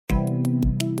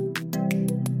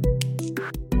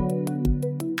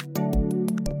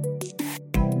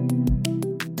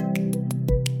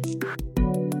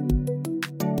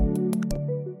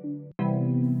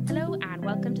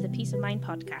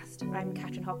podcast. I'm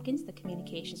Catherine Hopkins, the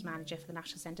Communications Manager for the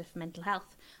National Centre for Mental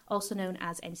Health, also known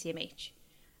as NCMH.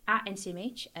 At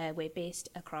NCMH, we're based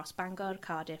across Bangor,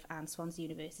 Cardiff and Swansea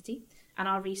University, and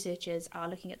our researchers are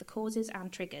looking at the causes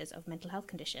and triggers of mental health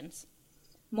conditions.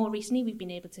 More recently, we've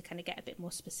been able to kind of get a bit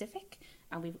more specific,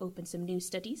 and we've opened some new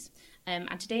studies.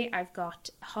 And today I've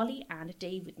got Holly and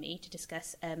Dave with me to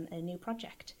discuss a new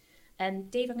project.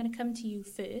 Dave, I'm going to come to you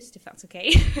first, if that's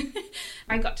okay.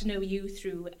 I got to know you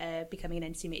through becoming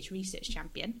an NCMH research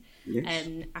champion.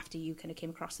 Yes. After you kind of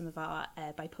came across some of our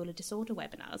bipolar disorder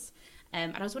webinars.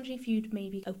 And I was wondering if you'd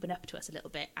maybe open up to us a little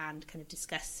bit and kind of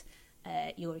discuss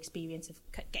your experience of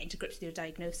getting to grips with your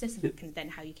diagnosis and kind of then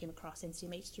how you came across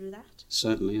NCMH through that.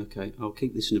 Certainly, okay. I'll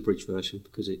keep this in a bridge version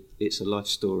because it's a life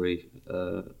story,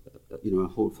 a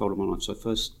whole of my life. So I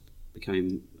first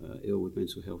became ill with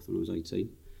mental health when I was 18.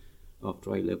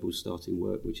 After A-levels, starting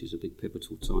work, which is a big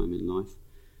pivotal time in life.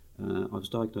 I was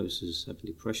diagnosed as having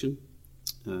depression,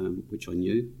 which I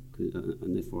knew,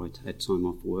 and therefore I had time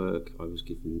off work. I was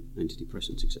given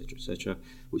antidepressants, etc.,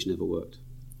 which never worked.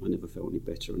 I never felt any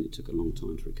better, and it took a long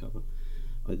time to recover.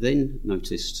 I then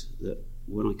noticed that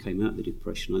when I came out of the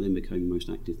depression, I then became the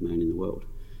most active man in the world.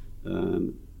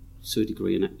 To a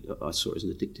degree, and I saw it as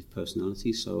an addictive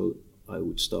personality, so I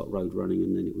would start road running,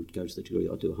 and then it would go to the degree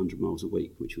I'd do 100 miles a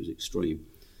week, which was extreme.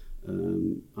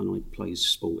 And I'd play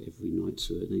sport every night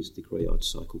to a degree. I'd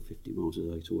cycle 50 miles a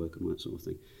day to work and that sort of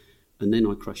thing. And then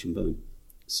I'd crash and burn.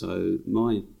 So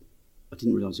I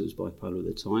didn't realise it was bipolar at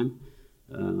the time.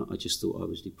 I just thought I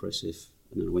was depressive,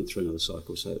 and then I went through another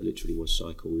cycle. So it literally was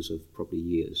cycles of probably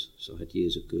years. So I had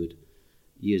years of good,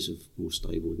 years of more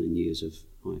stable, and then years of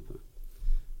hyper.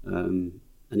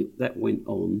 That went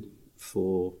on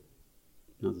for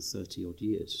another 30 odd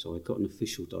years. So I got an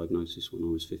official diagnosis when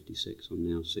I was 56. I'm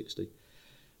now 60,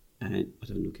 and I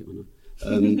don't look it, I know.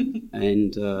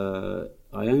 And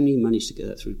I only managed to get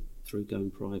that through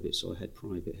going private. So I had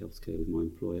private healthcare with my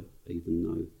employer, even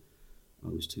though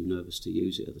I was too nervous to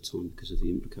use it at the time because of the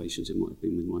implications it might have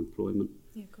been with my employment.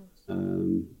 Yeah, of course.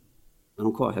 And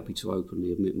I'm quite happy to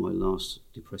openly admit my last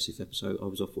depressive episode, I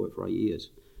was off work for 8 years.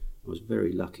 I was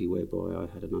very lucky whereby I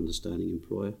had an understanding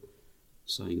employer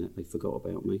saying that they forgot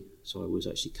about me. So I was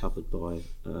actually covered by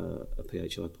a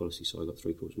PHI policy, so I got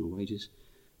 3/4 of my wages,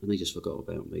 and they just forgot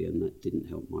about me, and that didn't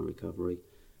help my recovery.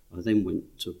 I then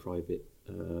went to a private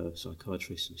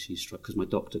psychiatrist, and she struck because my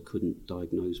doctor couldn't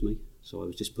diagnose me, so I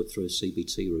was just put through a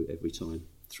CBT route every time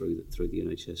through the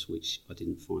NHS, which I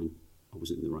didn't find I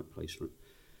wasn't in the right place for it.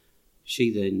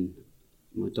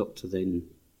 My doctor then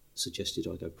suggested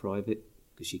I go private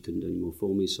because she couldn't do any more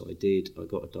for me, so I did. I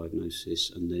got a diagnosis,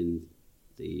 and then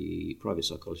the private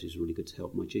psychologist was really good to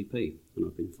help my GP, and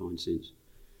I've been fine since.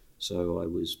 So I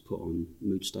was put on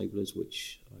mood stablers,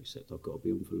 which I accept I've got to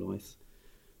be on for life.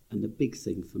 And the big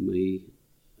thing for me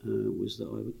was that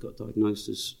I got diagnosed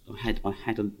as I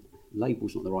had a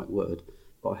label's not the right word,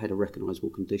 but I had a recognisable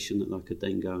condition that I could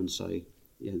then go and say,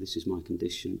 yeah, this is my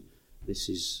condition, this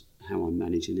is how I'm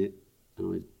managing it,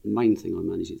 and the main thing I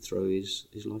manage it through is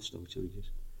lifestyle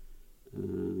changes.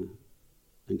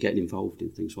 And getting involved in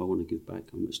things. So I want to give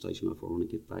back. I'm at a stage in life where I want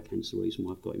to give back, hence the reason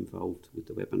why I've got involved with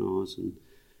the webinars and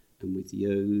with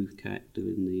you, Kat,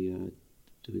 doing the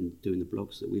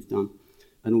blogs that we've done,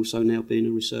 and also now being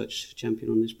a research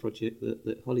champion on this project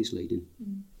that Holly's leading.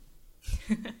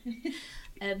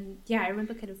 I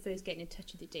remember kind of first getting in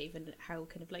touch with you, Dave, and how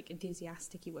kind of like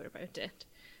enthusiastic you were about it.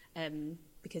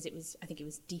 Because I think it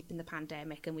was deep in the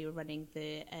pandemic, and we were running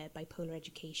the bipolar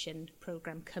education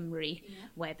programme Cymru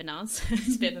webinars.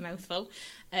 It's a bit of a mouthful.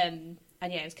 And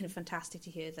it was kind of fantastic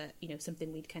to hear that,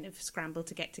 something we'd kind of scrambled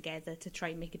to get together to try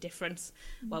and make a difference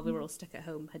while we were all stuck at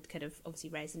home had kind of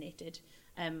obviously resonated.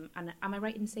 And am I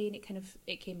right in saying you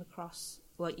came across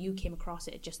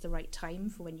it at just the right time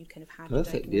for when you kind of had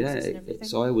perfect, the diagnosis and everything?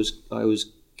 So I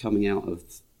was coming out of.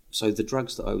 So the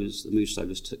drugs that the mood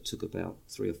stablers took about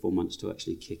 3 or 4 months to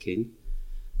actually kick in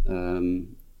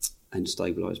and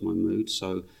stabilise my mood.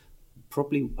 So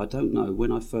probably, I don't know,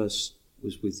 when I first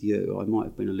was with you, I might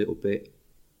have been a little bit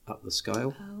up the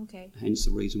scale. Oh, okay. Hence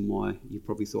the reason why you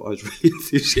probably thought I was really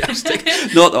enthusiastic.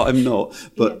 Not that I'm not,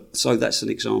 but so that's an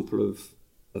example of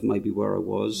maybe where I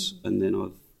was, and then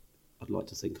I'd like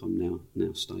to think I'm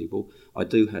now stable. I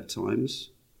do have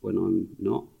times when I'm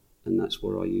not, and that's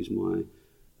where I use my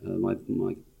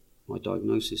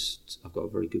diagnosis. I've got a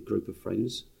very good group of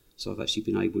friends, so I've actually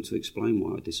been able to explain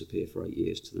why I disappear for 8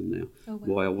 years to them now,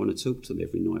 why I want to talk to them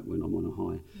every night when I'm on a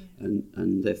high,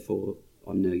 and therefore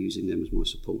I'm now using them as my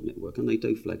support network, and they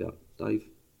do flag up. Dave,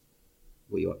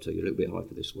 what are you up to? You're a little bit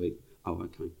hyper this week. Oh,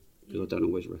 okay. because I don't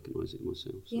always recognise it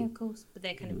myself. So. Yeah, of course. But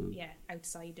they're kind of,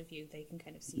 outside of you, they can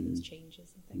kind of see those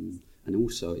changes and things. And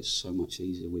also it's so much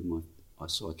easier with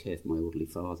I care for my elderly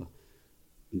father,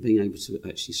 and being able to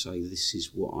actually say, this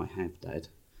is what I have, Dad,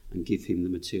 and give him the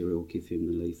material, give him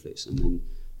the leaflets, and then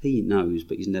he knows,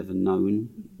 but he's never known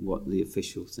what the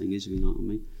official thing is, if you know what I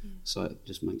mean. Yeah. So it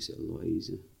just makes it a lot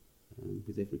easier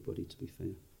with everybody, to be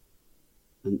fair.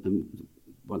 And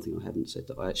one thing I haven't said,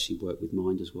 that I actually work with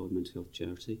Mind as well, a mental health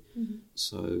charity. Mm-hmm.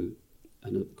 So,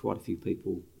 and quite a few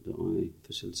people that I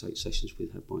facilitate sessions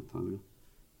with have bipolar.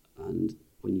 And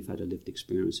when you've had a lived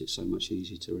experience, it's so much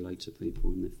easier to relate to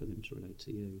people and for them to relate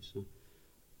to you. So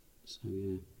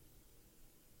yeah.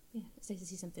 Yeah, it's nice to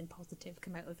see something positive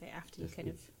come out of it after Definitely.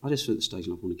 You kind of... I just feel at the stage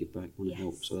and I want to give back, want to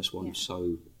help. So that's why I'm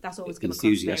so that's always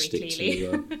enthusiastic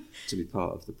to be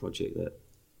part of the project that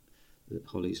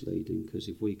Holly's leading, because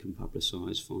if we can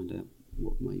publicise, find out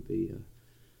what may be,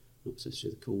 not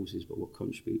necessarily the causes, but what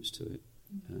contributes to it.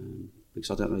 Because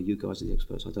I don't know, you guys are the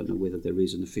experts, I don't know whether there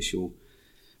is an official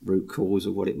root cause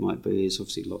or what it might be. There's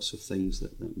obviously lots of things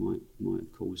that might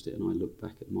have caused it, and I look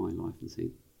back at my life and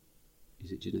think,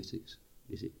 is it genetics?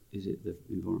 Is it the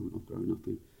environment I've grown up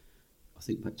in? I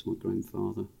think back to my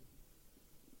grandfather,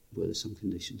 were there some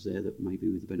conditions there that maybe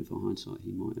with the benefit of hindsight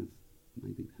he might have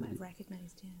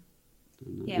recognised,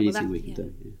 anything we can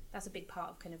do. Yeah. That's a big part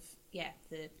of kind of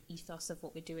the ethos of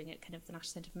what we're doing at kind of the National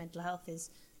Centre for Mental Health is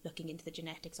looking into the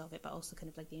genetics of it, but also kind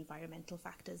of like the environmental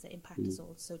factors that impact us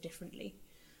all so differently.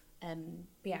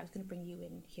 But I was going to bring you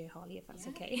in here, Holly, if that's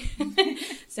okay.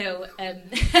 So,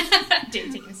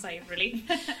 taking a sigh of relief.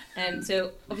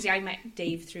 So, obviously, I met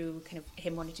Dave through kind of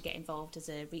him wanting to get involved as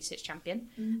a research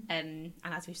champion. And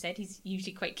as we've said, he's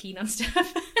usually quite keen on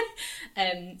stuff.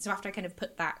 So, after I kind of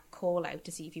put that call out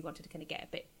to see if he wanted to kind of get a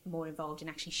bit more involved in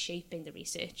actually shaping the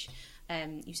research,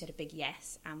 you said a big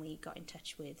yes, and we got in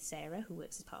touch with Sarah, who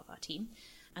works as part of our team.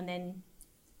 And then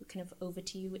kind of over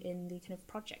to you in the kind of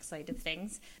project side of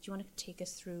things. Do you want to take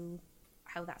us through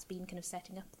how that's been kind of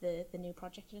setting up the new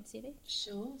project at NCMH?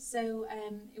 Sure. So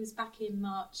it was back in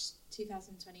March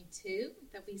 2022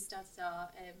 that we started our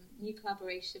new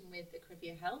collaboration with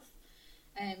Acrivia Health,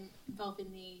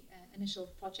 involving the initial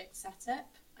project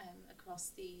setup across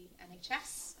the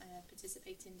NHS,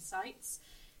 participating sites.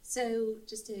 So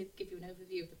just to give you an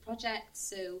overview of the project,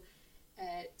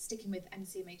 sticking with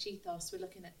NCMH ethos, we're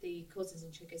looking at the causes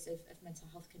and triggers of mental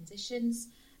health conditions,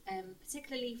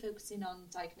 particularly focusing on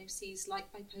diagnoses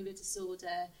like bipolar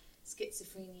disorder,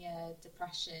 schizophrenia,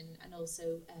 depression, and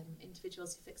also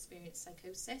individuals who've experienced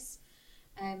psychosis,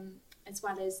 as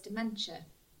well as dementia.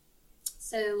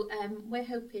 So we're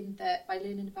hoping that by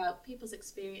learning about people's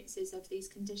experiences of these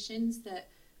conditions, that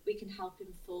we can help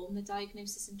inform the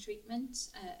diagnosis and treatment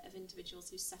of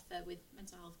individuals who suffer with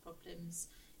mental health problems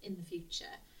in the future.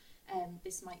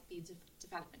 This might be the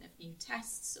development of new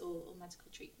tests or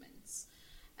medical treatments.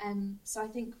 So I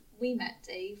think we met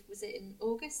Dave, was it in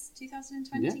August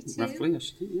 2022? Yeah, roughly, I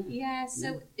should think, Yeah,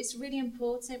 so it's really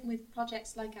important with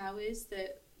projects like ours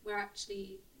that we're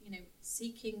actually,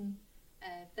 seeking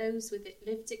those with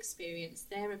lived experience,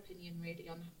 their opinion really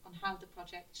on how the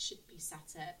project should be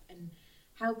set up and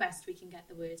how best we can get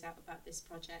the word out about this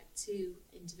project to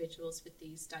individuals with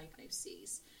these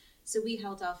diagnoses. So we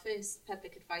held our first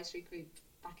public advisory group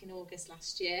back in August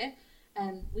last year.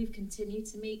 We've continued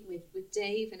to meet with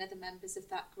Dave and other members of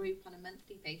that group on a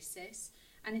monthly basis,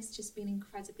 and it's just been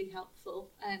incredibly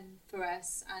helpful for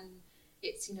us. And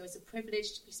it's, it's a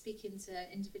privilege to be speaking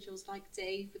to individuals like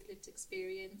Dave with lived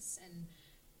experience and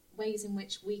ways in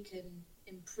which we can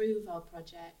improve our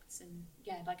projects and,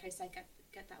 like I said,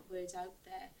 get that word out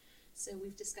there. So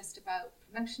we've discussed about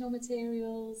promotional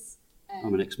materials.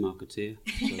 I'm an ex-marketeer,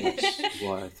 so that's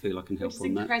why I feel I can help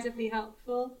on that. Incredibly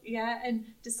helpful, and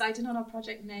deciding on our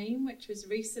project name, which was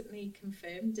recently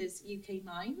confirmed as UK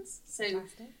Minds. So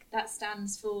fantastic. That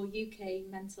stands for UK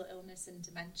Mental Illness and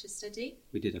Dementia Study.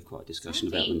 We did have quite a discussion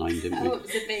about the name, didn't we?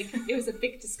 It was a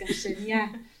big discussion,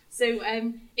 So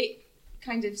it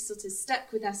kind of sort of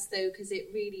stuck with us though, because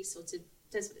it really sort of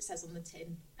does what it says on the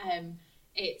tin.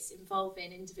 It's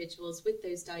involving individuals with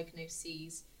those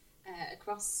diagnoses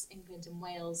across England and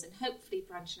Wales, and hopefully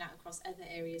branching out across other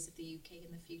areas of the UK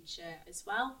in the future as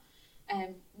well.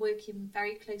 Working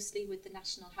very closely with the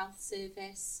National Health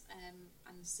Service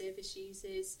and service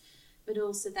users, but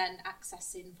also then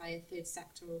accessing via third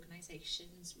sector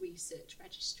organisations, research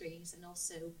registries, and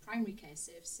also primary care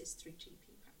services through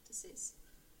GP practices.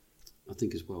 I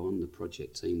think as well on the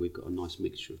project team we've got a nice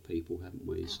mixture of people, haven't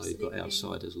we? Absolutely. So you've got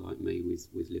outsiders like me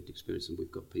with lived experience, and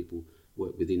we've got people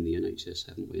work within the NHS,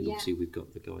 haven't we? And obviously we've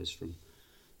got the guys from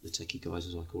the techie guys,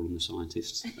 as I call them, the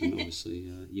scientists, and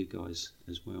obviously you guys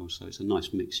as well. So it's a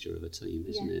nice mixture of a team,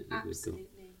 isn't it? That absolutely.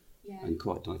 We've got, and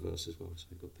quite diverse as well. So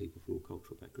we've got people from all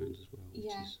cultural backgrounds as well, which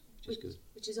is good.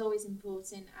 Which is always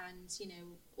important, and you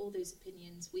know, all those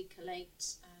opinions we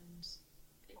collate, and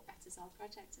it betters our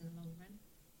project in the long run.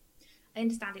 I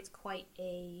understand it's quite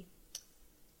a,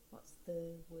 what's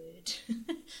the word?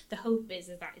 The hope is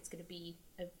that it's going to be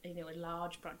a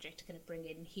large project to kind of bring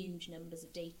in huge numbers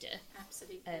of data.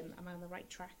 Absolutely. Am I on the right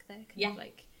track there? Kind of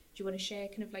like, do you want to share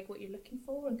kind of like what you're looking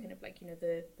for and kind of like, you know,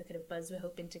 the kind of buzz we're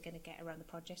hoping to kind of get around the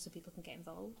project so people can get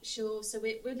involved? Sure. So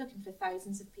we're looking for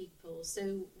thousands of people.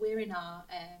 So we're in our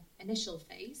initial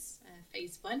phase,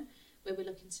 phase 1, where we're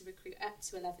looking to recruit up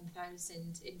to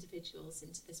 11,000 individuals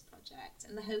into this project.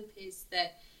 And the hope is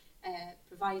that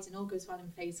providing all goes well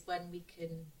in phase 1, we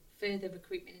can further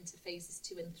recruitment into phases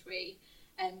 2 and 3,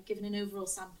 given an overall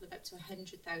sample of up to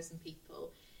 100,000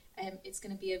 people. It's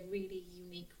going to be a really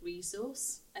unique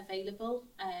resource available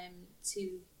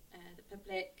to the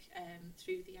public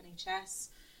through the NHS.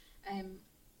 And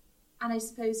I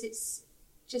suppose it's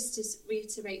just to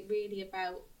reiterate really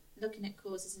about looking at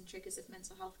causes and triggers of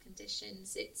mental health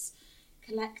conditions. It's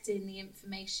collecting the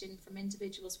information from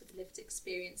individuals with lived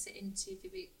experience at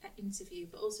interview,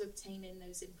 but also obtaining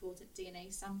those important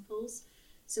DNA samples.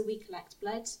 So we collect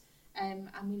blood, and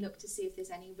we look to see if there's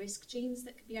any risk genes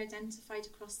that could be identified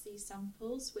across these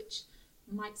samples, which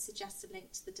might suggest a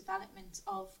link to the development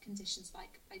of conditions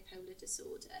like bipolar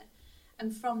disorder.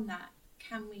 And from that,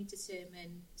 can we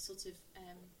determine sort of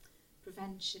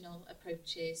preventional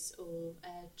approaches or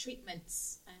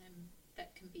treatments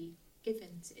that can be given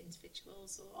to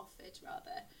individuals, or offered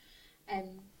rather.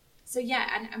 So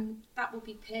yeah, and that will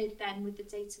be paired then with the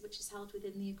data which is held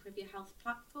within the Equivia Health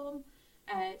platform.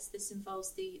 So this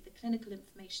involves the clinical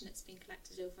information that's been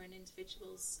collected over an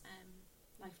individual's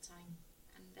lifetime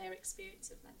and their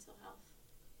experience of mental health.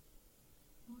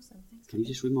 Awesome, thanks. Can you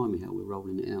just remind me how we're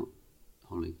rolling it out,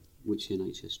 Holly? Which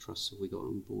NHS trusts have we got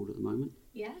on board at the moment?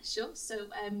 Yeah, sure. So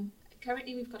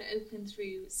currently we've got it open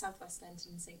through South West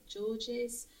London and St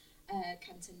George's,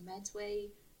 Kenton Medway,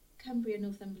 Cumbria,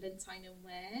 Northumberland, Tyne and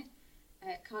Wear,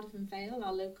 Cardiff and Vale,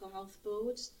 our local health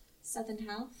board, Southern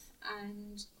Health,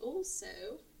 and also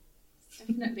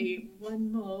definitely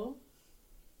one more.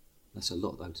 That's a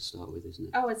lot though to start with, isn't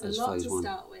it? Oh, it's a lot to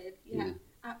start with. Yeah,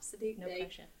 absolutely. No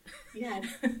pressure. Yeah.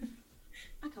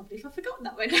 I can't believe I've forgotten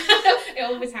that one. It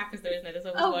always happens though, isn't it?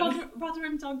 There's always one.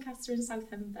 Rotherham, Doncaster and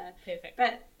Southumber. Perfect.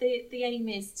 But the aim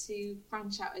is to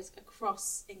branch out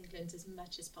across England as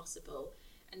much as possible.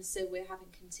 And so we're having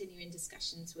continuing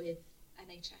discussions with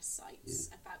NHS sites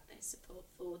about their support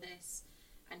for this.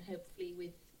 And hopefully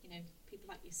with, you know, people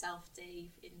like yourself,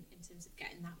 Dave, in terms of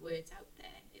getting that word out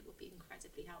there, it will be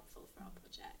incredibly helpful for our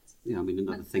project. Yeah, I mean,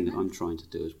 another thing that I'm trying to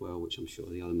do as well, which I'm sure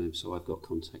the other members, so I've got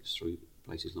contacts through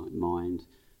places like Mind.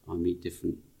 I meet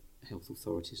different health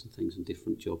authorities and things and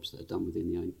different jobs that are done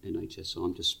within the NHS, so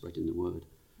I'm just spreading the word.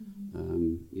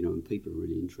 Mm-hmm. You know, and people are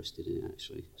really interested in it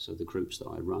actually. So the groups that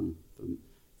I run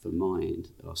for Mind,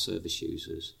 our service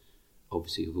users,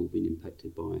 obviously have all been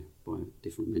impacted by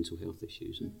different mental health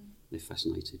issues, and they're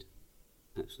fascinated,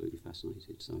 absolutely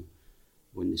fascinated. So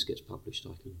when this gets published,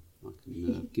 I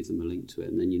can give them a link to it,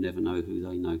 and then you never know who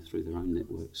they know through their own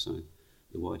network. So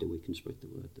the wider we can spread the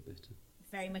word, the better.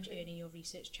 Very much earning your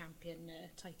research champion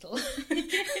title.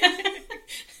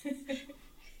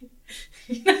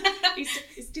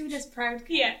 He's doing us proud.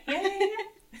 Yeah.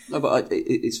 No, but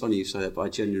it's funny you say that, but I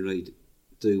genuinely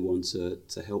do want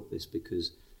to help this,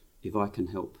 because if I can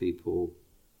help people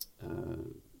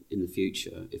in the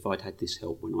future, if I'd had this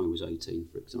help when I was 18,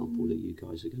 for example, that you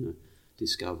guys are going to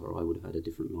discover, I would have had a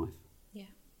different life.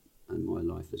 Yeah. And my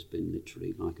life has been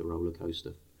literally like a roller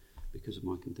coaster because of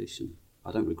my condition.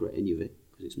 I don't regret any of it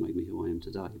because it's made me who I am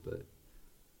today, but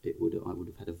I would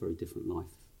have had a very different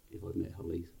life if I'd met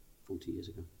Holly 40 years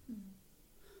ago.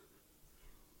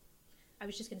 I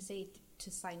was just going to say,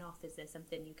 to sign off, is there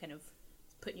something you kind of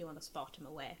put you on the spot, I'm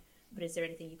aware, but is there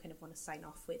anything you kind of want to sign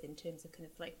off with in terms of kind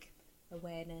of like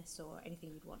awareness or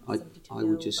anything you'd want somebody to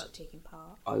know about taking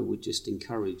part? I would just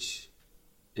encourage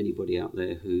anybody out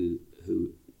there who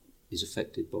is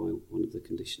affected by one of the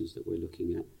conditions that we're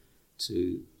looking at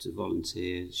to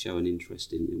volunteer, show an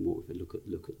interest in what we look at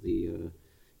the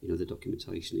the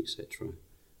documentation, etc.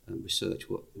 Research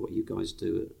what you guys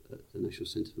do at the National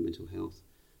Centre for Mental Health.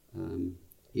 And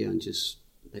just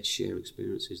let's share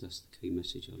experiences. That's the key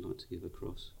message I'd like to give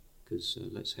across, because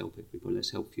let's help everybody, let's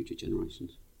help future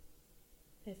generations.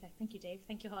 Perfect. Thank you, Dave.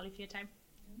 Thank you, Holly, for your time.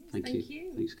 Thank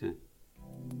you. Thanks, Kat.